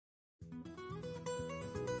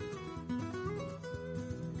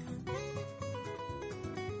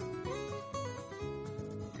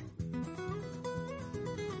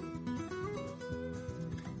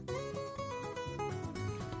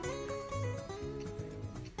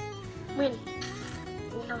Win.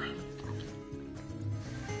 No.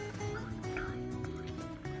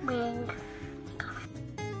 Wing.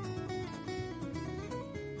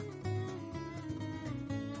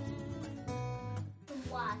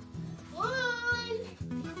 One.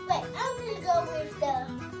 Wait, I'm gonna go with the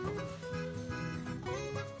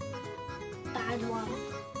bad one.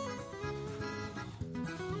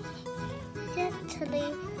 Gently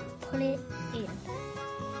pull it in.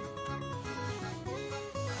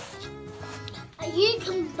 And you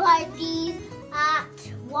can buy these at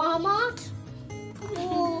Walmart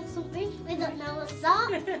or something. We don't know what's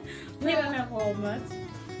that. We don't have Walmart.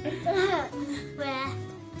 Where?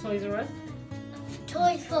 Toys R Us.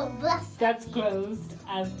 Toys for Us. That's closed.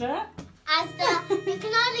 Asda. You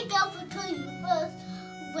can only go for Toys for Us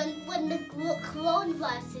when the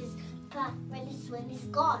coronavirus is back, when it's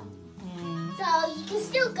gone. So you can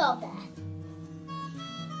still go there.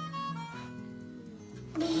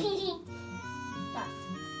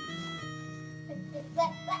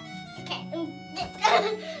 Okay.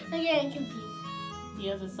 I'm getting confused. The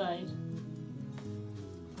other side.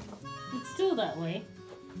 It's still that way,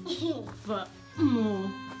 but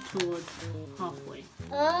more towards halfway.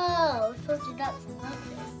 Oh, I thought that's not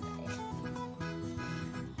this side.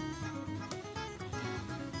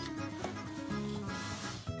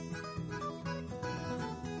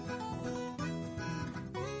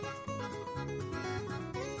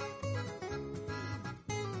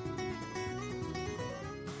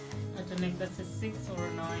 I don't know if that's a 6 or a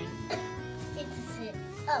 9. It's a 6.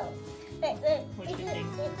 Oh, wait. What do you It's think?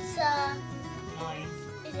 9.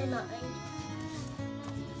 Is it 9?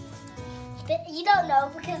 But you don't know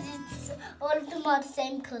because it's all of them are the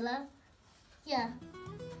same colour. Yeah.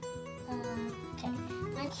 Okay.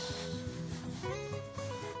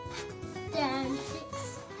 Then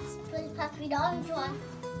 6. Put it past me the orange one.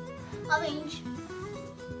 Orange.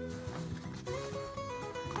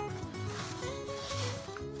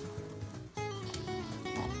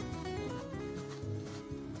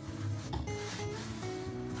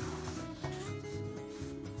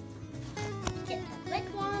 Get the red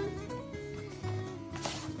one.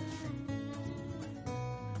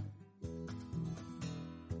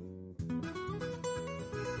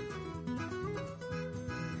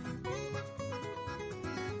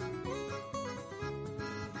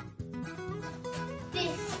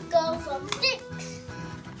 This goes on 6.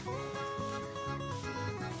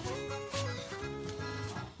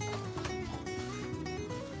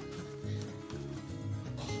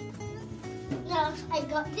 Now I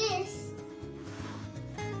got this.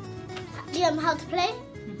 Do you know how to play?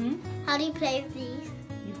 How do you play with these?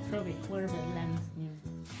 You probably wherever it lands, you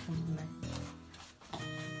something like.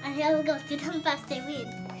 And here we go to them fast they win.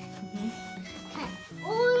 Okay.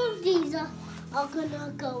 All of these are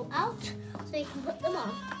gonna go out, so you can put them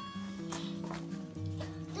on.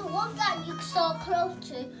 The one that you so close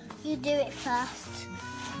to, you do it first.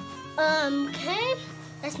 Okay.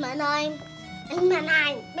 That's my 9. And my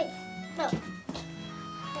 9. Wait. No.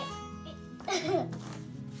 Wait. Yeah.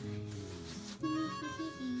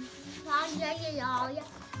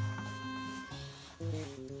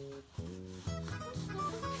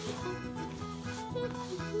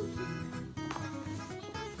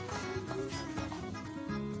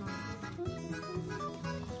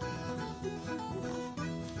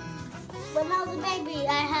 When I was a baby, I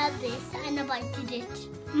had this and I bited it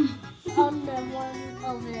on the one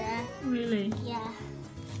over there. Really? Yeah.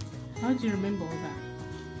 How do you remember all that?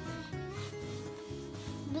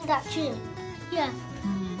 Was that true? Yeah.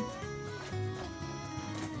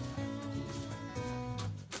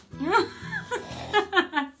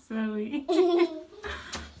 Zoey.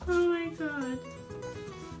 Oh my god.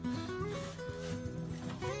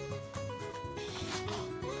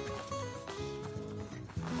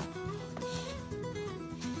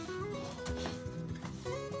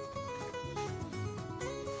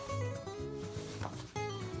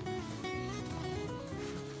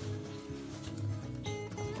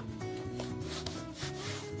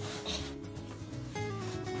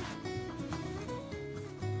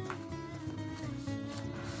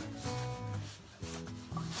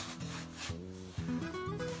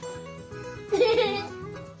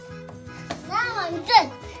 Now I'm done.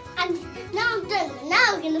 And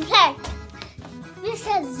now we're gonna play. This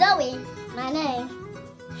says Zoey, my name.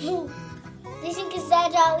 Do you think it's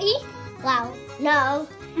Z-O-E? Wow, no.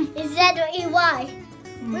 It's Z-O-E-Y.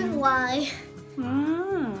 With Y.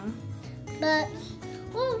 But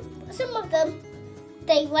some of them,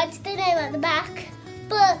 they went the name at the back,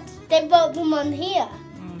 but they wrote them on here.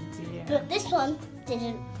 Oh dear. But this one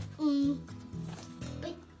didn't.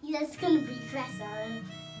 But that's gonna be Professor.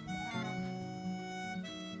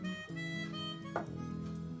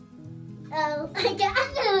 Oh, I got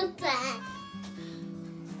another bag.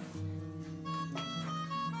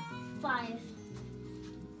 5.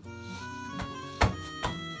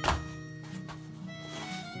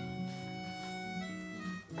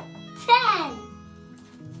 10.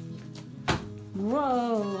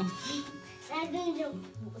 Whoa. I'm going to do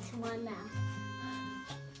one now.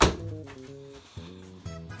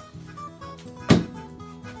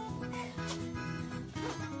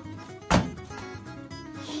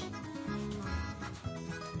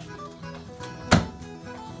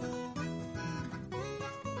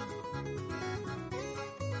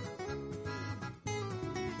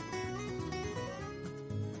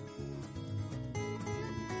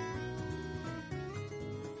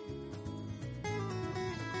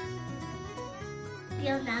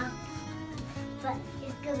 Now, but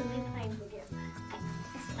it's going to be playing with you.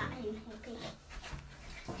 It's not even happy.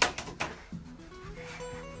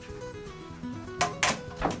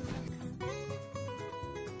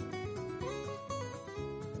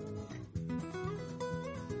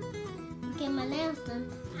 Okay, my nails done,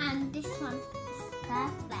 and this one is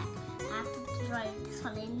perfect. I have to draw this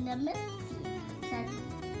one in the middle. It says,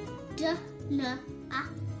 don't know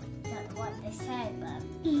what they say, but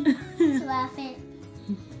it's worth it.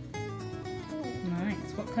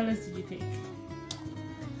 Nice. What colours did you pick?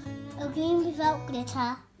 A green without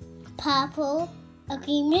glitter, purple, a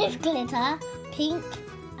green with glitter, pink,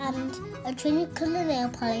 and a colour nail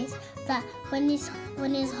polish that when it's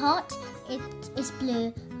hot it's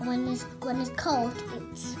blue, and when it's cold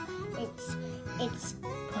it's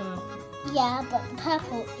yeah, but the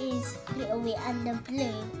purple is little bit and the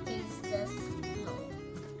blue is the small.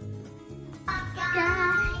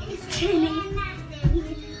 It's chilly.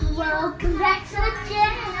 Welcome back to the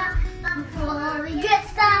channel. Before we get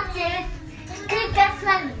started,